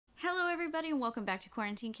everybody, and welcome back to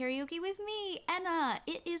Quarantine Karaoke with me, Enna.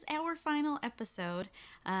 It is our final episode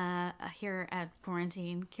here at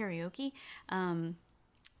Quarantine Karaoke.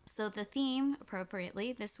 So the theme,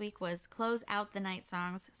 appropriately, this week was Close Out the Night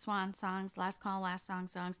songs, Swan songs, Last Call, Last Song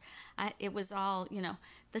songs. It was all,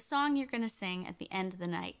 the song you're going to sing at the end of the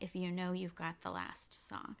night if you know you've got the last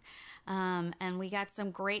song. And we got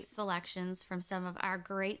some great selections from some of our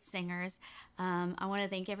great singers. I want to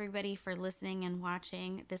thank everybody for listening and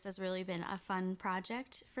watching. This has really been a fun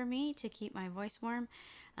project for me to keep my voice warm.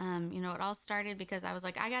 It all started because I was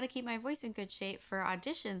like, I got to keep my voice in good shape for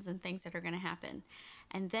auditions and things that are going to happen.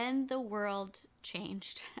 And then the world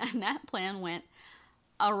changed and that plan went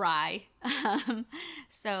awry.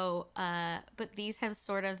 But these have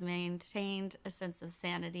sort of maintained a sense of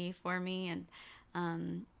sanity for me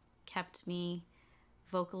and kept me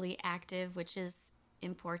vocally active, which is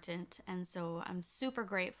important. And so I'm super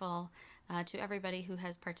grateful to everybody who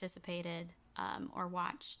has participated or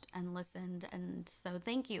watched and listened. And so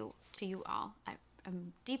thank you to you all.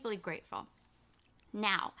 I'm deeply grateful.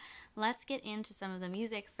 Now, let's get into some of the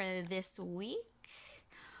music for this week.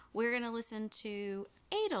 We're going to listen to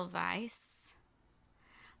Edelweiss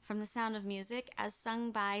from The Sound of Music as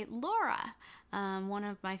sung by Laura, one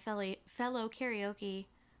of my fellow karaoke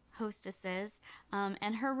hostesses,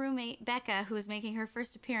 and her roommate Bekah, who is making her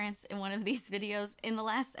first appearance in one of these videos in the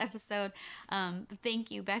last episode.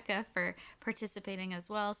 Thank you, Bekah, for participating as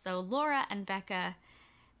well. So Laura and Bekah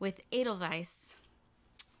with Edelweiss.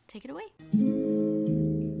 Take it away.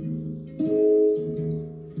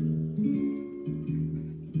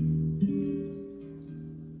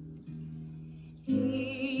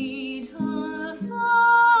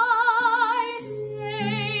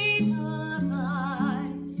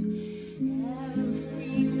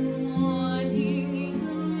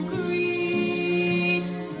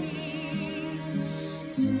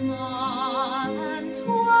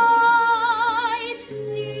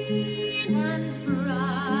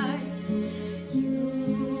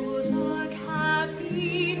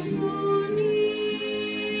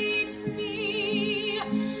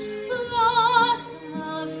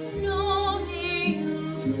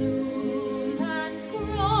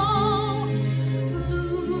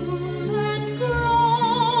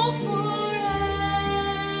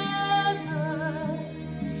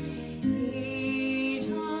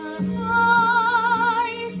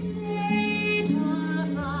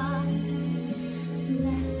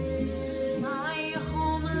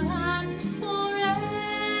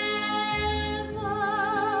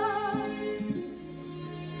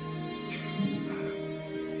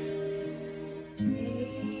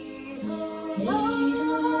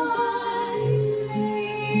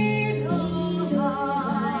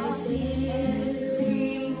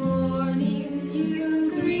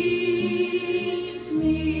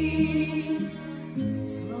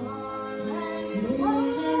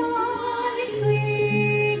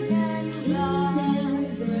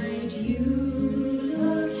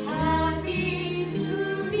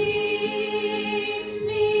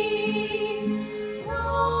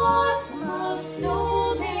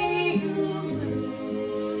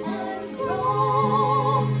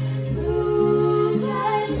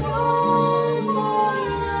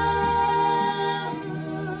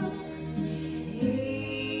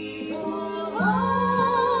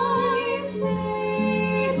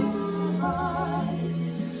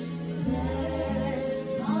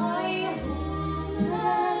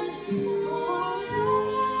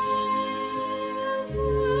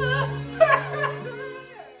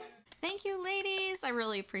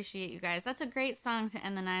 Appreciate you guys. That's a great song to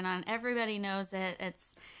end the night on. Everybody knows it.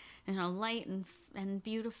 It's light and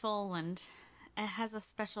beautiful, and it has a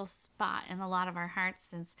special spot in a lot of our hearts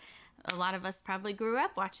since a lot of us probably grew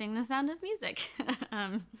up watching The Sound of Music.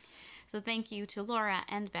 So thank you to Laura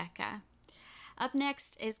and Bekah. Up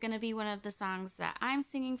next is going to be one of the songs that I'm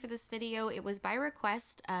singing for this video. It was by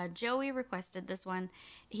request. Joey requested this one.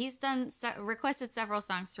 He's requested several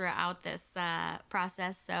songs throughout this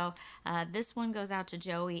process, so this one goes out to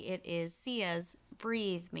Joey. It is Sia's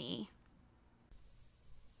Breathe Me.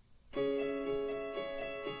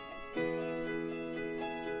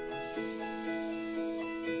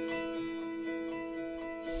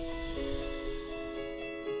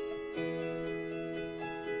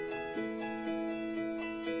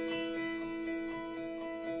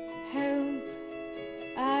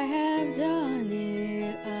 Done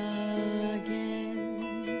it again.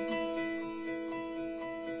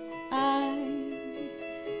 I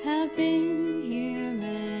have been here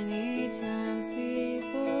many times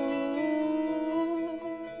before.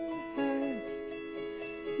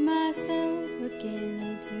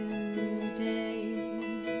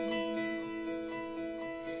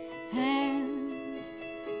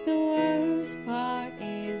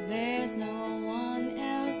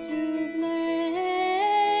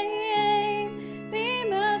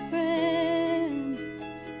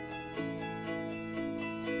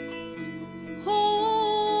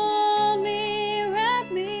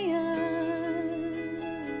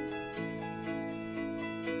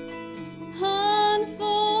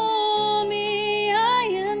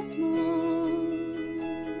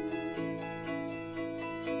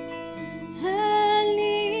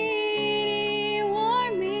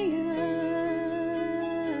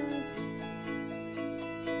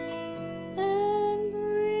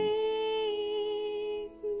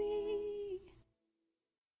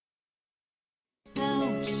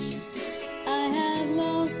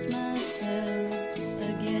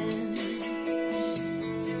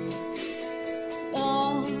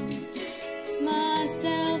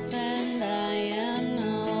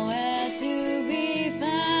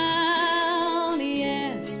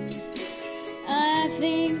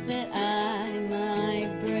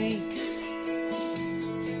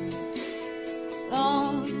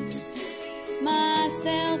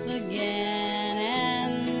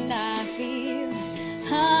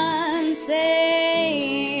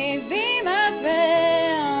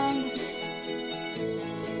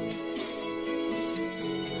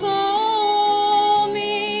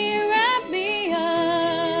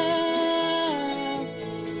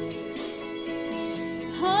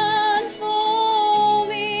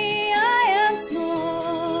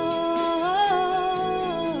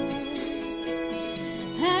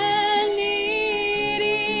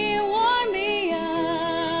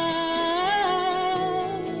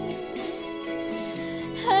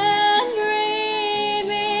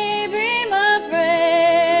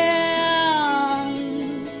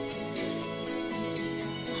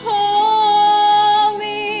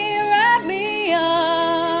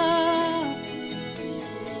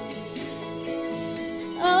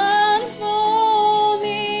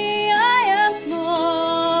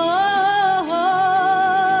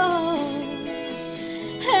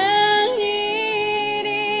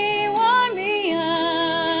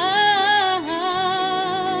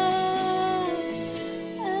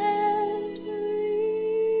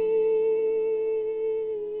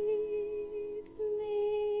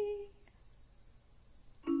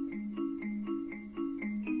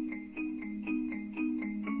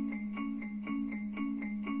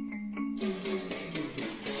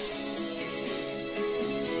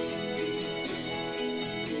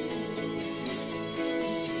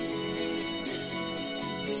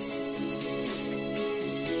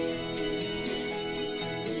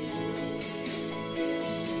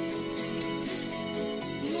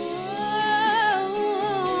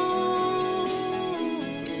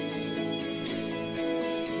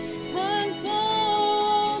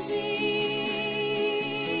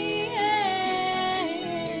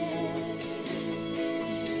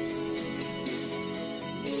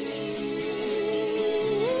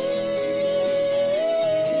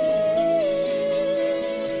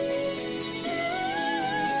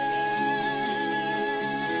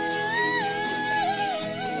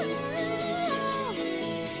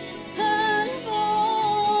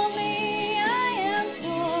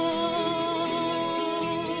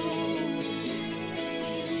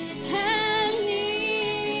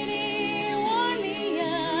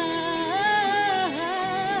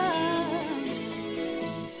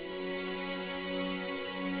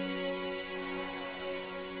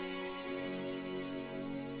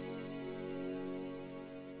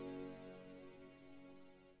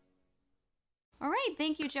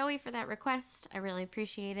 Thank you, Joey, for that request. I really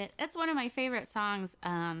appreciate it. It's one of my favorite songs,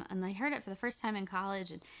 and I heard it for the first time in college,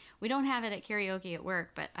 and we don't have it at karaoke at work,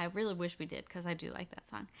 but I really wish we did because I do like that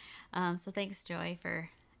song. So thanks, Joey, for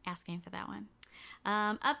asking for that one.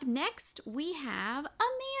 Up next, we have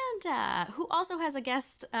Amanda, who also has a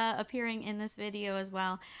guest appearing in this video as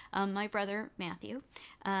well, my brother, Matthew.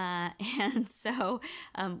 And so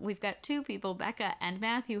we've got two people, Bekah and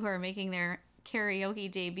Matthew, who are making their karaoke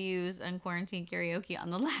debuts on Quarantine Karaoke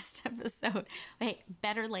on the last episode. Hey,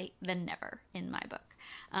 better late than never in my book.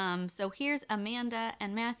 So here's Amanda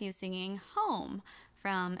and Matthew singing Home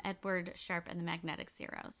from Edward Sharpe and the Magnetic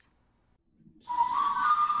Zeros.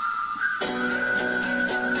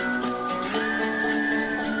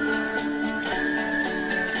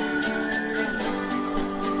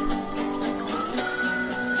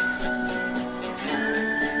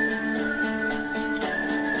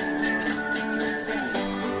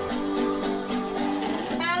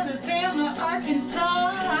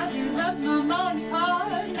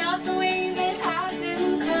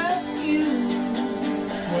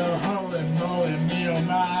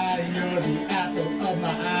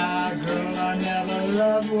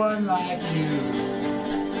 One like you.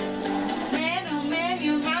 Man, oh man,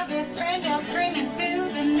 you're my best friend. I'll scream into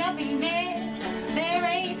the nothingness. There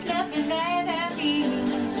ain't nothing that I need.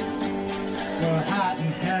 Well, hot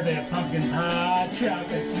and heavy pumpkin pie,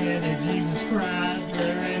 chocolate candy, Jesus Christ,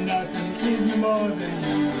 there ain't nothing gives me more than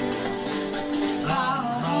you.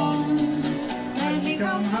 Home, let me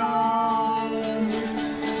come home.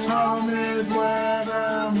 Home is where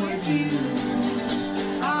I'm with you.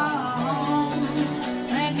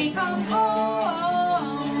 Come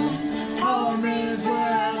home, home is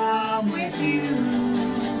where I'm with you.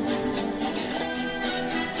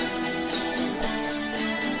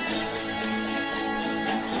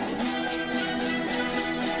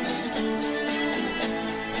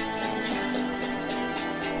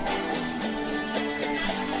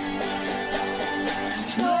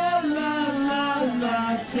 La la la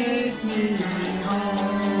la, take me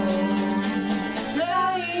home.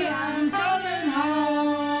 Daddy, I'm coming home.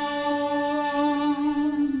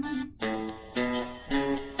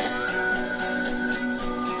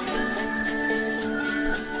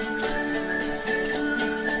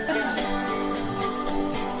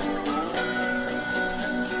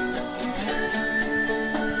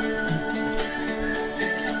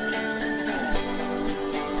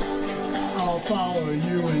 Follow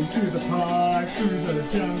you into the park, through the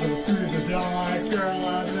jungle, through the dark. Girl,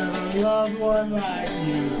 I've never loved one like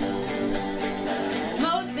you.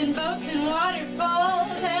 Moats and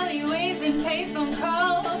waterfalls, alleyways and payphone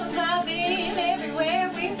calls. I've been everywhere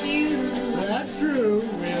with you. That's true.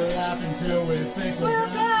 We'll laugh until we think we'll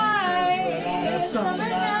die. But on a summer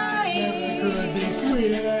night, never could be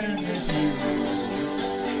sweeter than with you.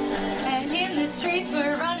 And in the streets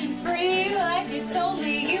we're running free, like it's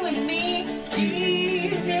only you and me.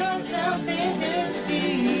 Geez, you're something to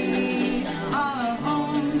see. Our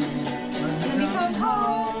home, let me come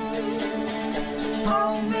home.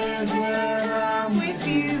 Home is where I'm with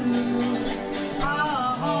you.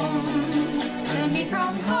 Our home, let me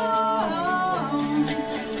come home.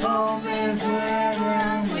 Home is where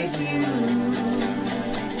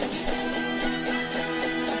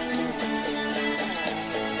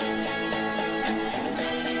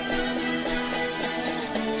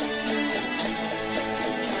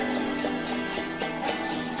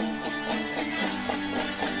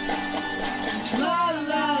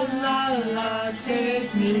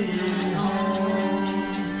take me home.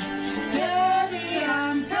 Daddy,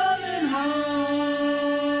 I'm coming home.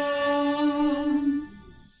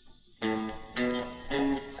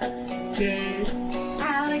 Okay.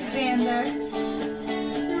 Alexander.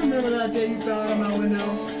 Remember that day you fell out of my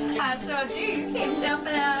window? I sure do. You came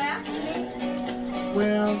jumping out after me.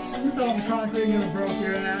 Well, you fell on the concrete and you broke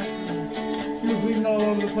your ass. You were bleeding all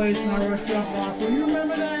over the place and I rushed you off the hospital. You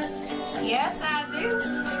remember that? Yes, I do.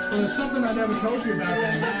 Well, there's something I never told you about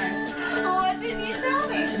that night. What didn't you tell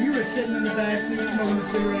me? You were sitting in the back seat smoking a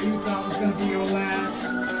cigarette you thought was going to be your last.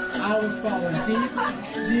 I was falling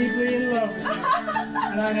deeply in love with you.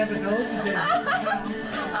 And I never told you that.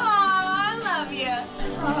 Oh, I love you.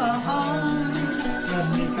 Let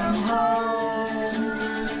me come home.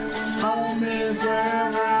 Home is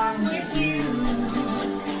wherever I'm with you.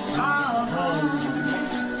 Home.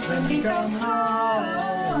 Let me come home.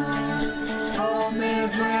 Home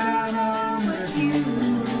is where I'm with you.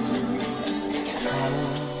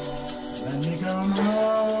 Home. Let me come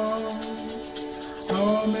home.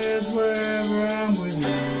 Home is wherever I'm with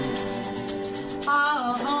you.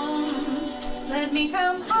 Home. Let me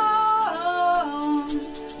come home.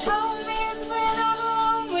 Home is when I'm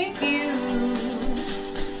alone with you.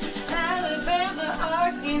 Alabama,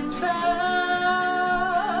 Arkansas.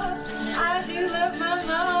 I do love my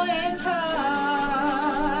mom and pop.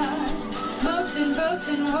 Boats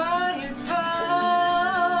and wire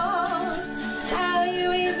cars.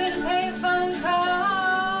 Alleyways and payphone calls.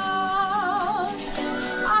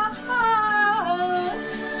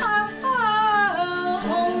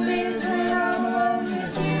 Home is when I'm alone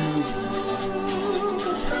with you.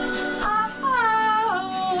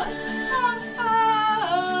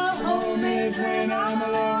 Home is when I'm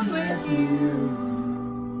alone with you.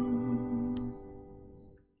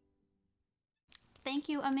 Thank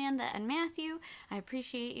you, Amanda and Matthew. I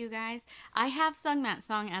appreciate you guys. I have sung that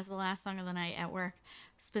song as the last song of the night at work,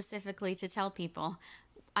 specifically to tell people,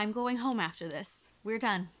 I'm going home after this. We're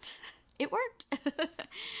done. It worked.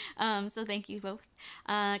 So thank you both.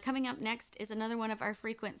 Coming up next is another one of our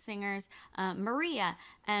frequent singers, Maria.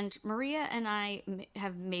 And Maria and I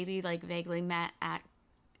have maybe like vaguely met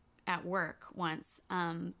at work once,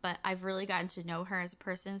 but I've really gotten to know her as a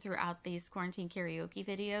person throughout these quarantine karaoke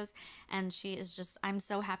videos, and she is just, I'm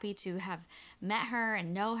so happy to have met her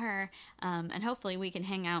and know her, and hopefully we can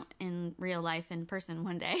hang out in real life in person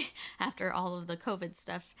one day after all of the COVID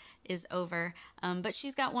stuff is over. But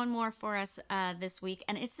she's got one more for us this week,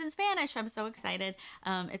 and it's in Spanish. I'm so excited.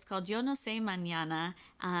 It's called Yo No Sé Mañana.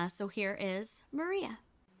 So here is Maria.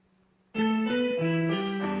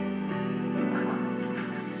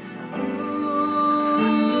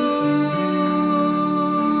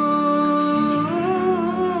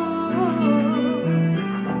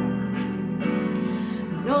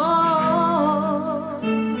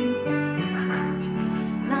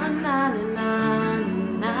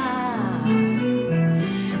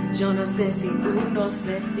 Yo no sé si tú, no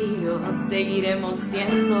sé si yo seguiremos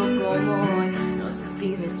siendo como hoy. No sé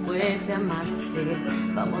si después de amanecer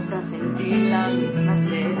vamos a sentir la misma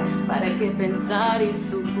sed. ¿Para qué pensar y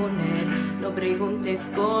suponer? No preguntes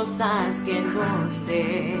cosas que no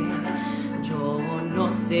sé. Yo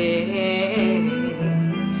no sé.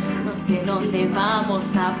 No sé dónde vamos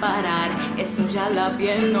a parar. Eso ya la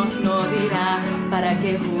piel nos lo dirá. ¿Para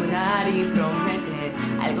qué jurar y prometer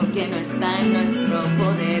algo que no está en nuestro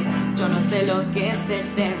poder? Yo no sé lo que es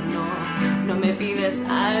eterno. No me pides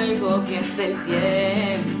algo que es del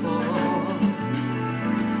tiempo.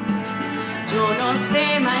 Yo no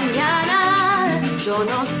sé mañana. Yo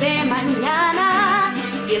no sé mañana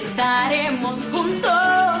si estaremos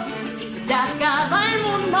juntos, si se acaba el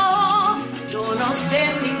mundo. Yo no sé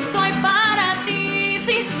si soy para ti,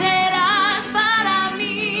 si serás para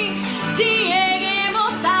mí, si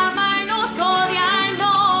lleguemos a amarnos,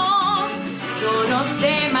 odiarnos. Yo no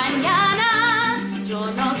sé mañana, yo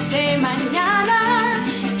no sé mañana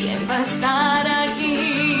quién va a estar aquí.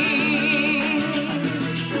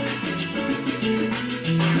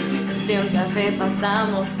 De un café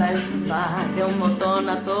pasamos al sofá, de un botón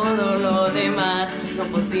a todo lo demás. No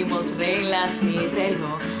pusimos reglas ni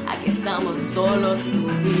reloj, aquí estamos solos tú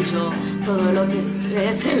y yo. Todo lo que sé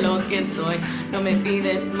es lo que soy, no me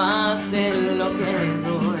pides más de lo que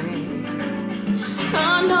doy.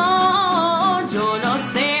 No, no, yo no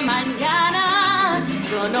sé mañana,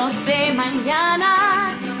 yo no sé mañana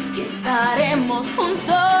si estaremos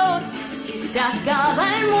juntos, si se acaba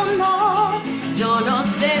el mundo. Yo no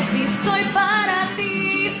sé si soy para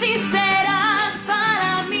ti, si serás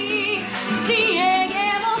para mí, si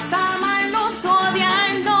lleguemos a amarnos,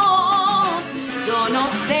 odiarnos. Yo no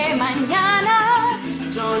sé mañana,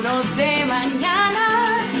 yo no sé mañana.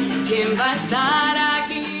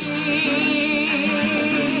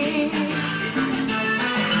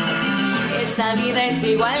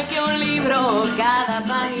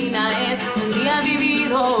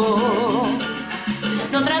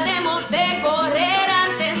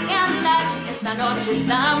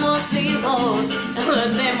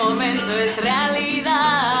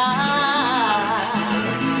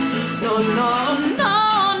 no, no,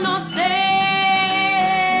 no, no sé.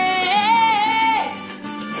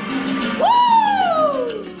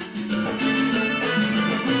 ¡Woo!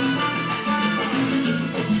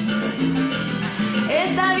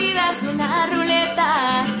 Esta vida es una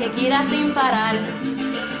ruleta que gira sin parar.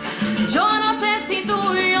 Yo no sé si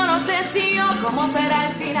tú, yo no sé si yo, cómo será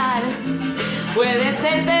el final. Puede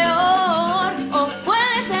ser peor o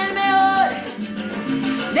puede ser mejor.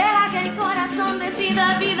 Deja que el corazón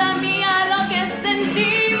decida, vida mía, lo que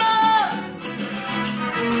sentimos.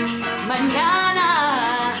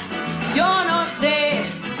 Mañana, yo no sé.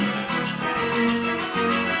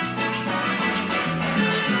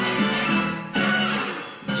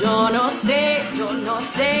 Yo no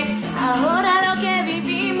sé. Ahora lo que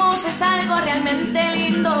vivimos es algo realmente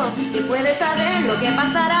lindo. Y puedes saber lo que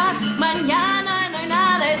pasará mañana, no hay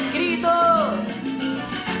nada escrito.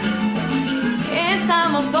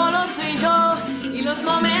 Estamos solos tú y yo, y los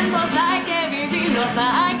momentos hay que vivirlos,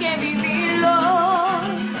 hay que vivirlos.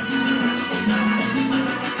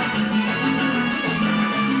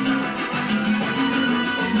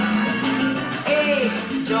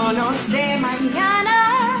 Yo no sé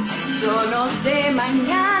mañana, yo no sé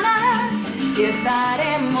mañana si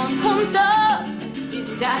estaremos juntos, si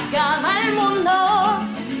se acaba el mundo.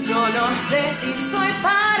 Yo no sé si soy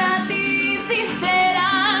para ti, si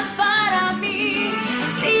serás para mí,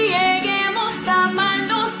 si lleguemos a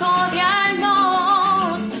amarnos,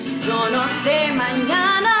 odiarnos. Yo no sé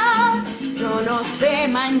mañana, yo no sé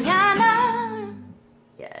mañana.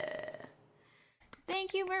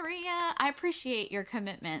 Thank you, Maria. I appreciate your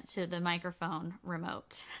commitment to the microphone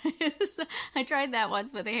remote. I tried that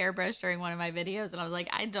once with a hairbrush during one of my videos, and I was like,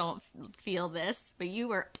 I don't feel this, but you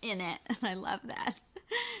were in it, and I love that.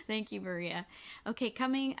 Thank you, Maria. Okay,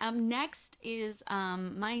 coming next is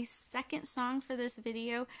my second song for this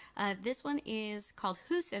video. This one is called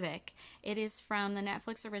Husavik. It is from the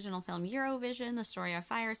Netflix original film Eurovision, the story of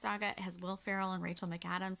Fire Saga. It has Will Ferrell and Rachel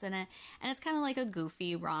McAdams in it, and it's kind of like a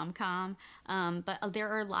goofy rom-com, but there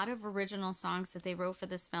are a lot of original songs that they wrote for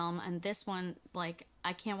this film, and this one, like,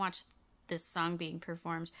 I can't watch this song being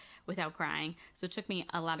performed without crying, so it took me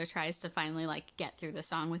a lot of tries to finally like get through the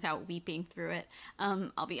song without weeping through it.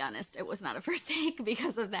 I'll be honest, it was not a first take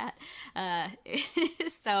because of that.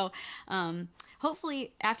 So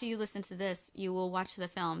hopefully after you listen to this you will watch the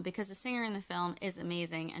film, because the singer in the film is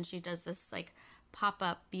amazing, and she does this like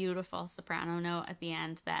pop-up beautiful soprano note at the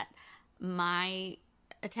end that my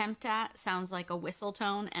attempt at sounds like a whistle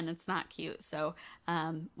tone, and it's not cute. So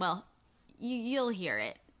well, you'll hear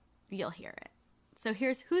it. You'll hear it. So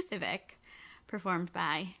here's Husavik, performed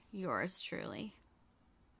by yours truly.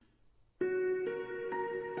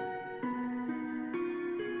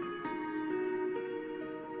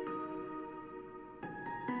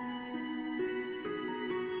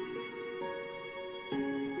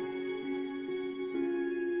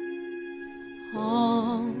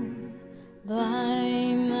 All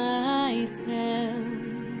by myself,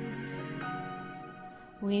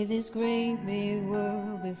 with this great big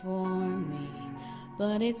world before me,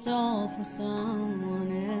 but it's all for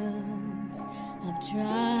someone else. I've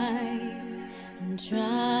tried and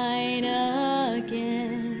tried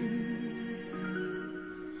again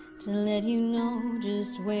to let you know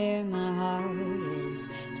just where my heart is,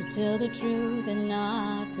 to tell the truth and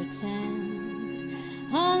not pretend.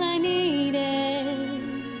 All I needed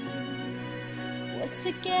was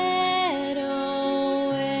to get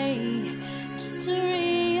away, just to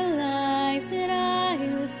realize that I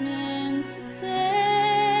was meant to stay.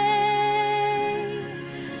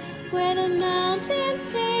 Where the mountains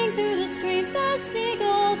sing through the screams of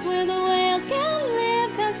seagulls, where the whales can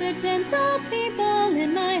live 'cause they're gentle people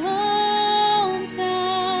in my hometown,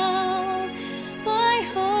 my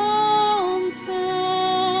hometown.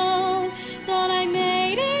 Thought I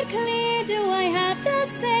made it clear, do I have to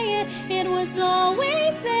say it? It was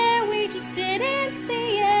always there, we just didn't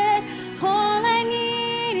see it. All I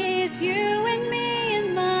need is you and me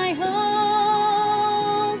in my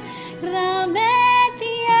home. At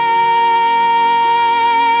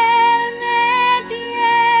the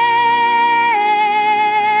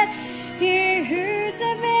end, here's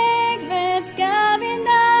a big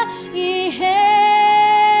vetskavina I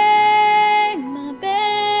hemma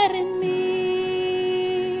bären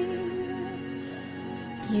min.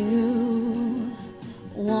 You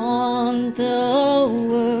want the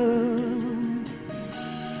world,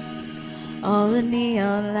 all the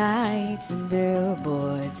neon lights and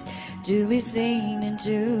billboards, to be seen and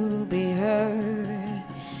to be heard.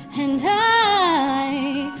 And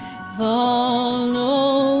I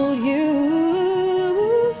follow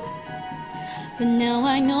you, but now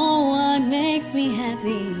I know what makes me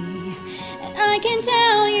happy. And I can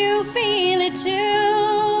tell you feel it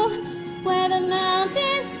too. Where the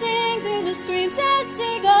mountains sing through the screams as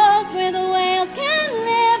seagulls, where the whales can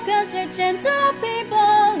live 'cause they're gentle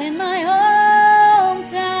people in my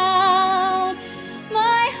hometown.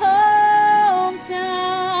 My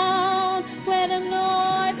hometown, where the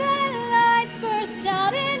northern lights burst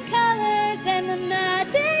out in colors and the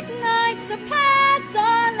magic nights surpass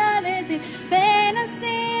all others in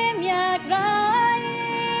fantasy. Jag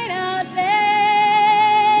ride out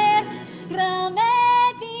there, round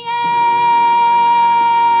med bien,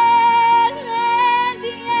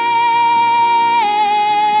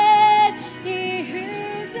 i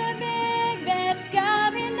Husavik,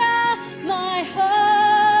 Bekah, my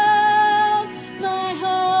home, my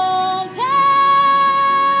hometown.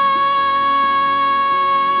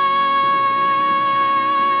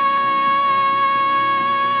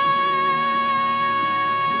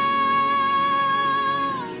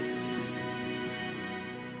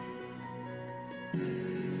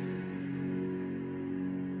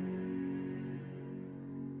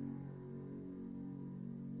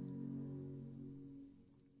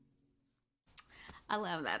 I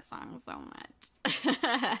love that song so much.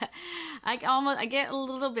 I get a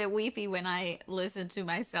little bit weepy when I listen to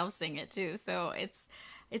myself sing it too. So it's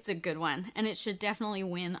a good one, and it should definitely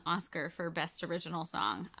win Oscar for Best Original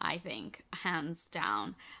Song, I think, hands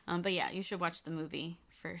down. But yeah, you should watch the movie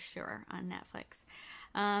for sure on Netflix.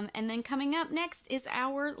 And then coming up next is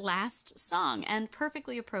our last song, and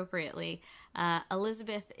perfectly appropriately,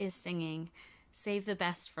 Elizabeth is singing "Save the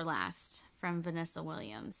Best for Last" from Vanessa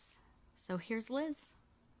Williams. So here's Liz.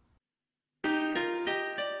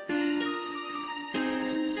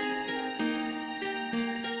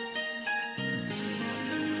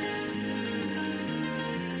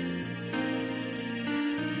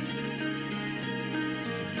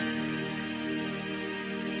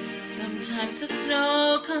 Sometimes the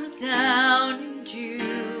snow comes down in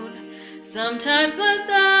June. Sometimes the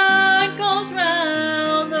sun goes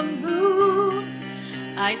round the moon.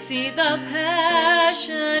 I see the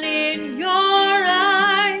passion in your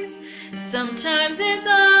eyes. Sometimes it's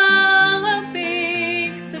all a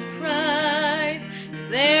big surprise. 'Cause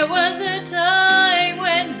there was a time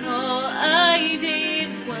when all I did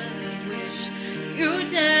was wish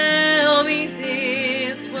you'd tell me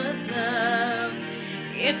this was love.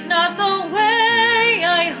 It's not the way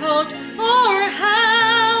I hoped or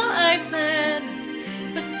how I planned,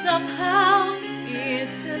 but somehow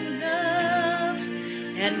it's enough.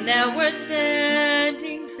 And now we're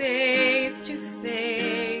standing face to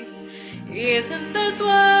face. Isn't this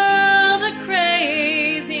world a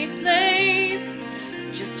crazy place?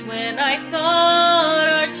 Just when I thought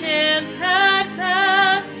our chance had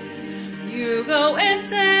passed, you go and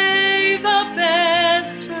save the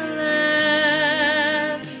best for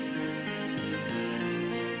last.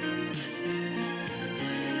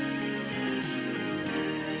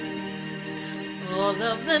 All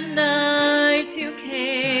of the nights you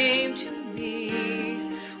came to me,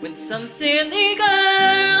 when some silly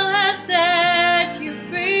girl had set you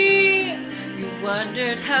free, you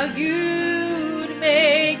wondered how you'd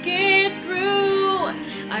make it through.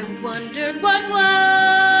 I wondered what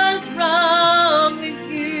was wrong with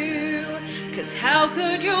you, 'cause how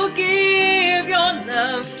could you give your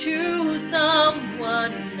love to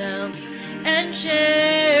someone else and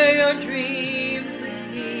share your dreams with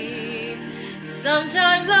me?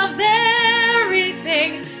 Sometimes the very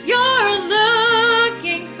thing you're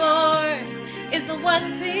looking for is the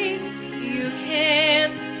one thing you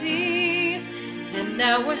can't see. And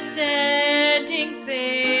now we're standing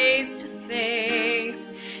face to face.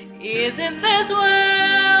 Isn't this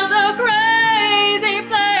world a crazy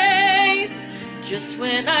place? Just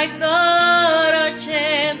when I thought our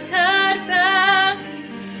chance had passed,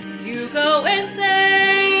 you go and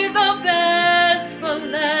save the best for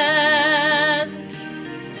last.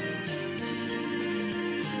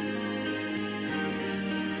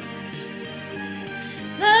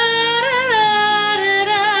 La, da, da, da, da,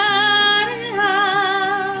 da.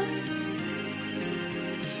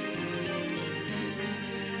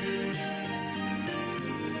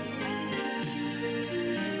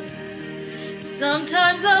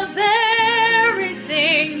 Sometimes the very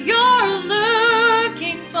thing you're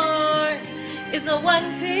looking for is the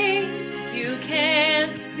one thing you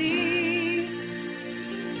can't see.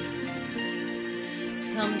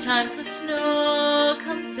 Sometimes the snow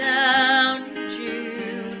comes down in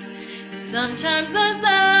June. Sometimes the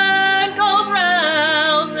sun goes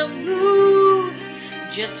round the moon.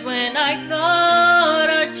 Just when I thought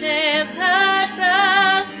our chance had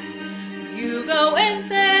passed, you go and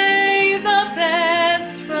save the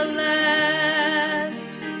best for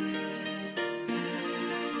last.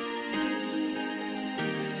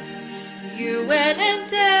 You went and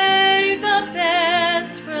saved the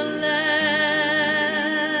best for last.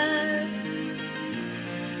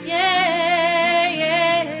 Yeah,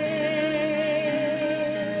 yeah.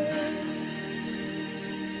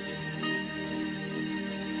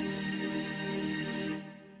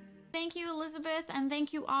 Thank you, Elizabeth, and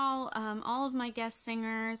thank you all of my guest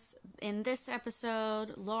singers in this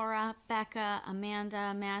episode, Laura, Bekah,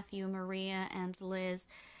 Amanda, Matthew, Maria, and Liz.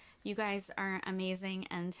 You guys are amazing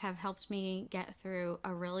and have helped me get through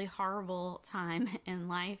a really horrible time in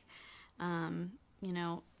life. You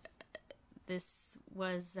know, this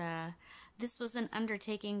was an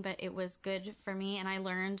undertaking, but it was good for me, and I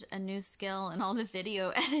learned a new skill in all the video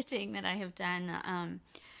editing that I have done.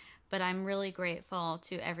 But I'm really grateful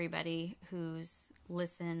to everybody who's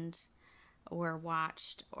listened or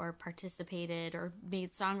watched or participated or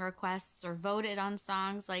made song requests or voted on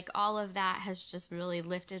songs. Like, all of that has just really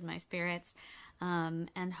lifted my spirits.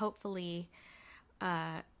 And hopefully,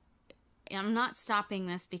 I'm not stopping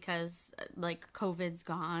this because like COVID's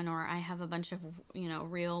gone or I have a bunch of,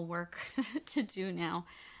 real work to do now.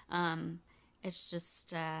 It's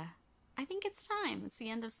just, I think it's time. It's the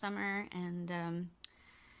end of summer, and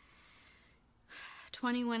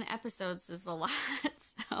 21 episodes is a lot.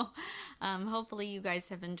 So hopefully you guys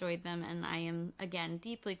have enjoyed them, and I am, again,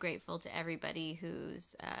 deeply grateful to everybody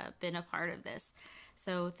who's been a part of this.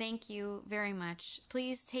 So thank you very much.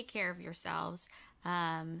 Please take care of yourselves,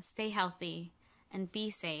 stay healthy, and be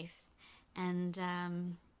safe. And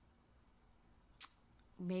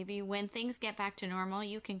maybe when things get back to normal,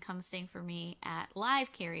 you can come sing for me at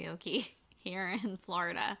live karaoke here in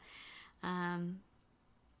Florida.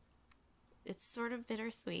 It's sort of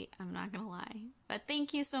bittersweet, I'm not gonna lie. But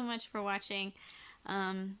thank you so much for watching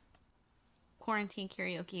Quarantine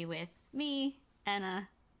Karaoke with me, Enna.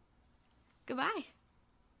 Goodbye.